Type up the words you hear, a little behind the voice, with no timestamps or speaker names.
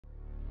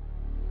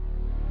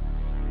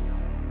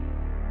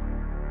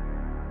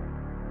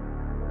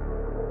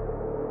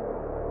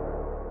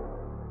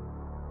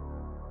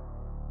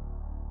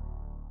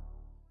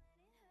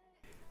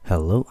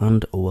Hello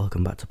and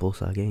welcome back to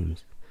Pulsar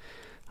Games.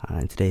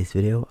 In today's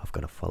video I've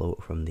got a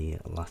follow-up from the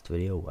last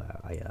video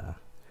where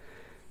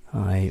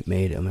I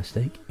made a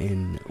mistake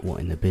in what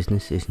in the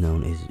business is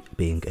known as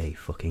being a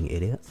fucking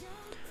idiot.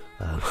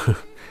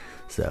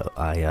 So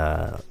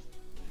I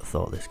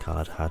thought this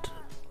card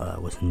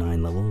was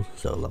 9 levels,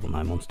 so level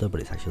 9 monster,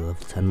 but it's actually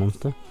level 10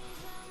 monster.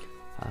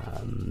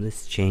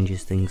 This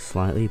changes things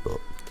slightly, but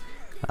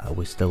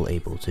we're still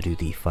able to do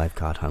the 5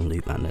 card hand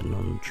loop and then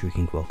on True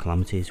King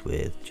Calamities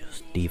with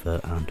just Diva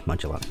and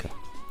Magellanica.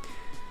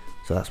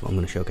 So that's what I'm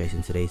going to showcase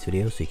in today's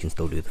video, so you can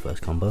still do the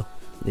first combo.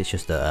 It's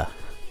just a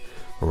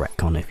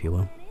retcon, if you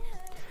will.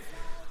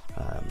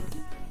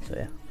 So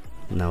yeah,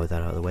 now with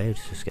that out of the way,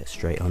 let's just get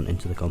straight on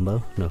into the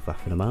combo, no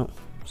faffing about.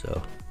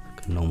 So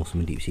normal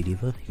summon Deep Sea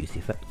Diva, use the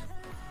effect.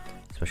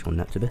 Special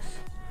Neptibus,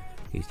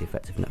 use the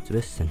effect of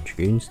Neptibus, send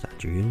Dragoons to add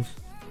Dragoons.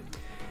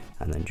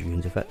 And then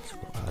Dragoon's effect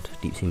will add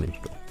Deep Sea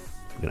Minstrel.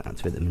 We're going to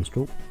activate the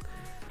Minstrel,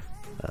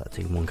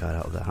 taking one card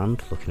out of their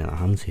hand, looking at their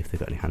hand, see if they've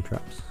got any hand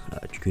traps.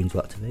 Dragoons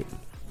will activate,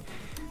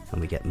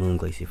 and we get Mill and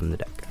Glacier from the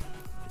deck.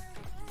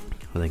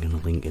 We're then going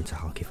to link into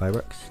Halki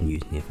Firex and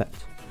using the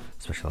effect,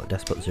 Special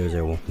Despot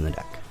 001 from the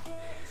deck.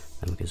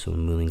 Then we can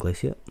summon Mill and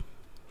Glacier,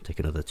 take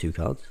another 2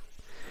 cards,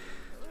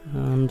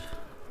 and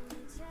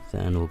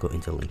then we'll go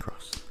into Link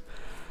Cross.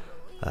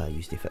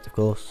 Use the effect of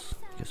course,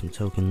 get some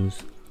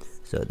tokens.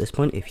 So at this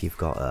point, if you've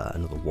got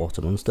another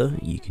water monster,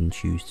 you can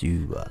choose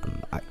to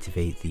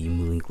activate the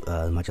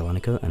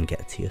Magellanica and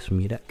get a Tears from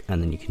your deck, and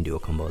then you can do a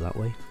combo that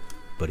way.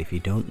 But if you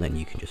don't, then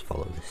you can just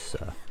follow this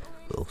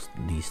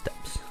these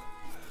steps.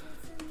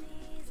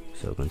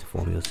 So go into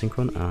Formula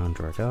Synchron and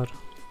draw a card,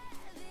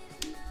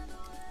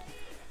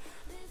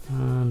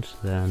 and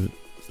then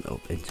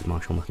into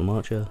Martial Metal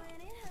Marcher.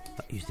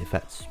 Use the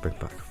effects, bring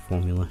back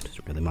Formula,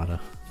 doesn't really matter.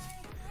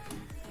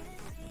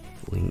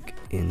 Link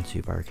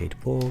into Barricade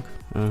Borg,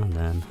 and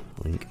then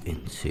link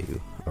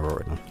into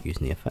Aurora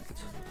using the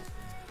effect.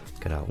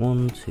 Get out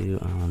 1, 2,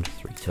 and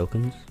 3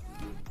 tokens.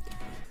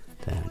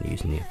 Then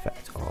using the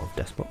effect of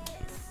Despot,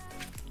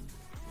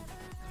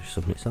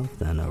 summon itself,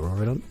 then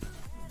Aurora.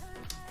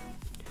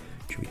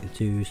 Tribute the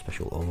 2,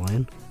 special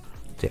Lion.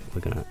 So yeah,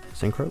 we're gonna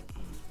Synchro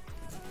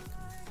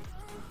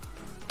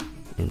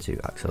into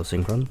Axel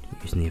Synchron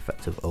using the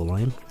effect of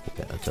Lion. We'll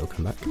get a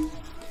token back.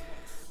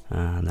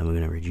 And then we're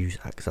going to reduce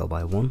Axel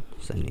by 1,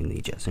 sending the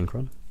Jet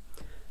Synchron.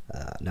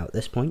 Now at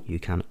this point you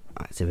can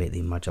activate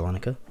the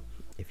Magellanica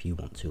if you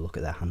want to look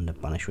at their hand and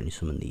banish when you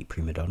summon the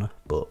Prima Donna,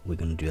 but we're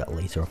going to do that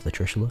later off the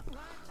Trishula.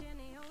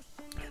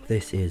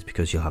 This is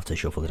because you'll have to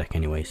shuffle the deck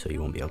anyway, so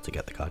you won't be able to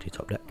get the card to your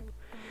top deck.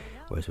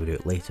 Whereas we do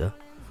it later,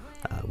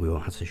 we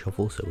won't have to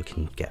shuffle, so we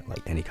can get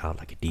like any card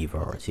like a Diva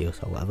or a Teos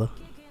or whatever.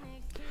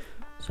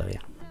 So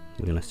yeah,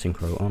 we're going to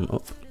Synchro on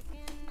up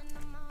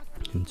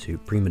into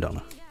Prima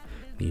Donna.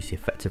 Use the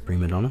effect of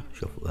Prima Donna,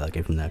 shuffle,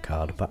 give them their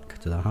card back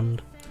to their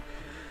hand,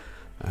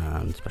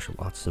 and special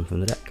Artisan from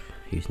the deck,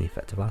 using the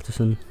effect of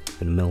Artisan, going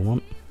to mill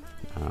 1,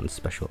 and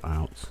special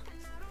out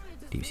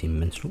Deep Sea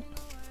Minstrel.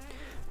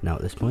 Now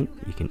at this point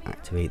you can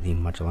activate the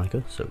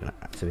Magellanica, so we're going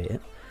to activate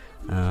it,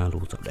 and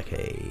we'll top deck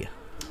a,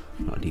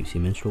 not a Deep Sea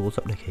Minstrel, we'll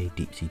top deck a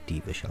Deep Sea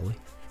Diva, shall we?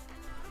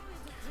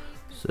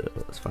 So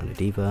let's find a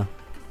Diva,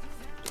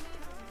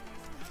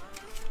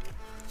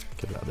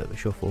 give that a bit of a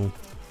shuffle,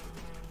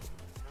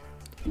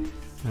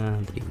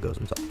 and the Diva goes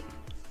on top.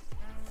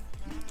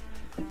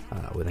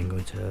 We're then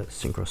going to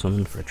Synchro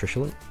Summon for a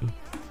Trishula, and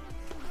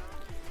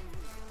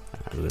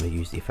we're going to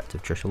use the effect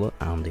of Trishula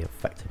and the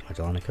effect of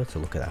Magellanica to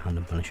look at their hand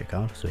and banish a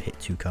card. So we hit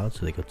 2 cards,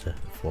 so they go to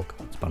 4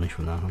 cards banished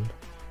from their hand.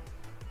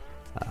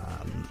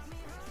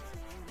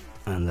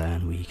 And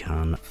then we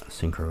can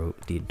Synchro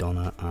the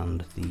Donna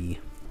and the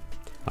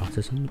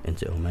Artisan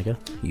into Omega.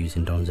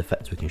 Using Donna's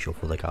effects we can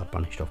shuffle the card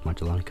banished off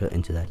Magellanica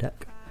into their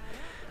deck.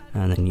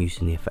 And then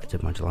using the effect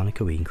of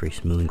Magellanica we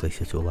increase Mill and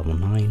Glacier to a level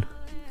 9,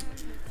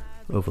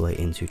 overlay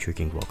into True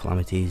King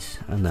Calamities,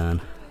 and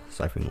then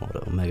Ciphering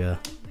Lord Omega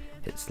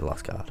hits the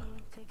last card.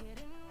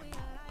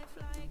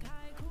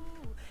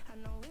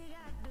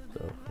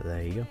 So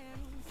there you go.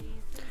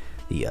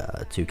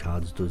 The 2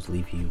 cards does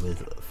leave you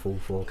with full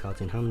 4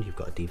 cards in hand. You've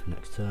got a Diva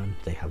next turn,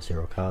 they have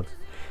 0 cards.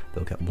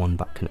 They'll get 1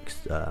 back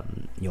next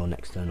your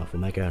next turn off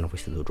Omega, and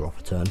obviously they'll draw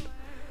for turn.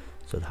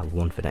 So they'll have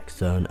 1 for next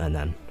turn and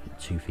then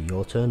 2 for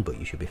your turn, but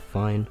you should be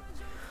fine.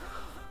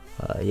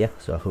 Yeah,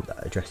 so I hope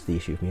that addressed the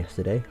issue from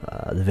yesterday.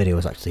 The video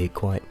was actually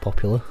quite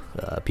popular.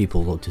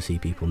 People love to see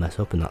people mess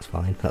up, and that's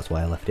fine. That's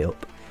why I left it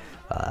up.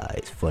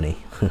 It's funny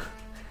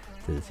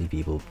to see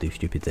people do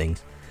stupid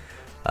things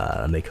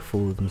and make a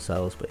fool of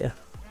themselves, but yeah.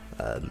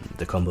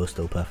 The combo is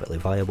still perfectly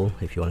viable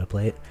if you want to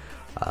play it.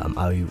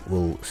 I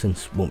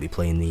won't be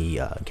playing the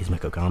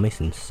Gizmeco Kami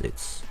since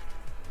it's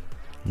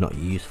not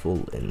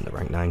useful in the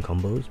rank 9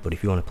 combos, but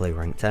if you want to play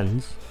rank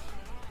 10s,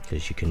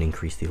 because you can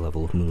increase the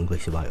level of Mill and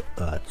Glacier by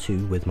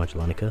 2 with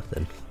Magellanica,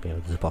 then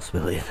there's a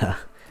possibility of that,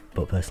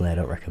 but personally I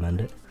don't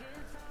recommend it.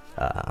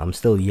 I'm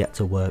still yet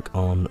to work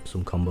on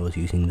some combos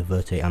using the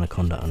Verte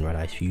Anaconda and Red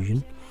Ice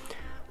Fusion,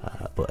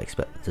 but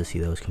expect to see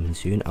those coming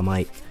soon. I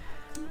might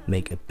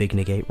make a big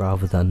negate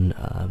rather than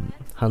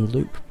hand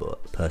loop,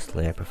 but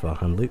personally I prefer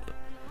hand loop.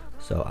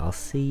 So I'll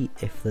see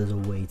if there's a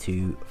way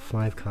to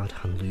 5-card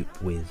hand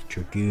loop with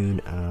Dragoon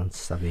and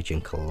Savage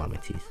and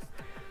Calamities.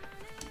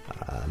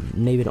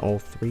 Maybe not all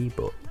 3,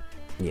 but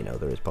you know,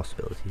 there is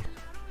possibilities.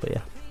 But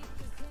yeah,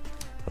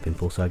 I've been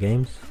Pulsar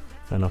Games,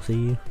 and I'll see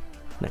you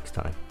next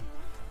time.